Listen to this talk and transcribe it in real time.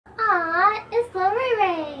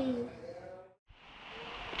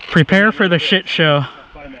Prepare for the shit show.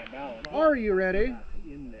 Are you ready?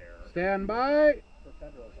 Stand by.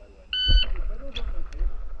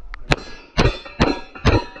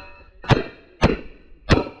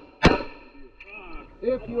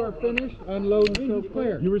 If you are finished, unload and show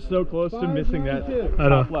clear. You were so close to missing that know.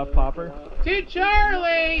 top left popper. To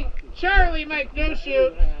Charlie! Charlie, Mike, no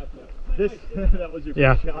shoot. That was your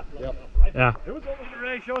first shot. Yep. Yeah. It was over,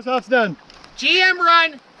 Ray. Show us how it's done. GM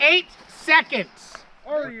run, 8 seconds.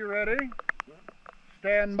 Are you ready?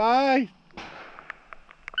 Stand by.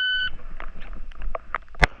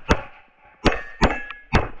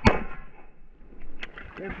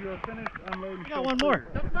 If you're finished, unload and show Got one more.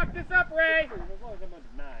 Don't fuck this up, Ray.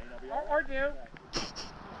 Or do.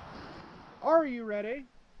 Are you ready?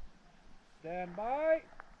 Stand by.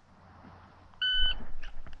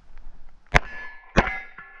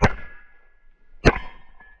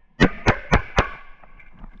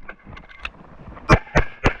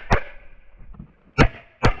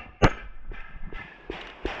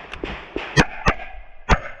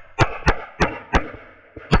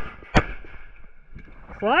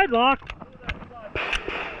 Slide lock.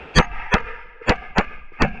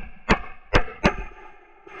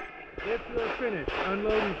 If you're finished,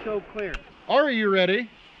 unload and show clear. Are you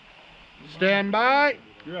ready? Stand by.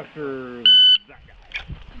 You're after that guy.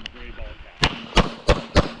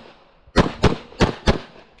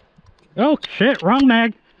 Oh shit, wrong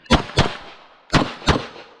mag. It'll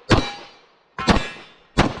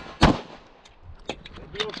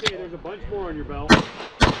be okay. There's a bunch more on your belt.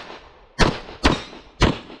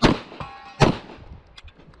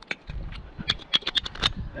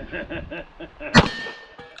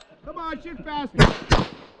 Come on, shoot faster.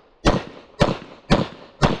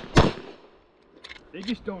 They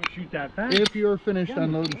just don't shoot that fast. If you're finished,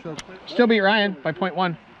 unload and show clear. Still beat Ryan by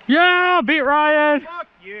 0.1. Yeah, beat Ryan. Fuck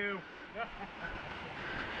you.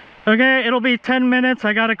 Okay, it'll be 10 minutes.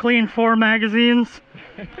 I gotta clean 4 magazines.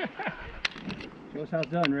 Show us how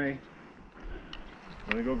it's done, Ray.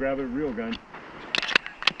 I'm gonna go grab a real gun.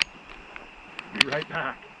 Be right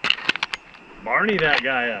back. Barney that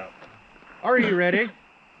guy up. Are you ready?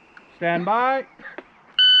 Stand by.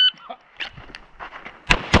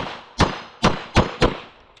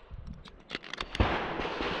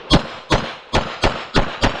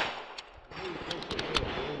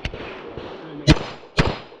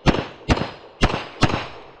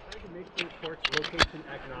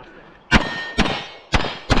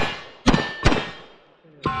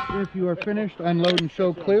 If you are finished, unload and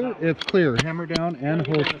show clear. If clear, hammer down and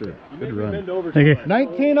holster. Good run. Bend over. Thank you.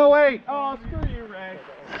 1908. Oh, screw you, Ray.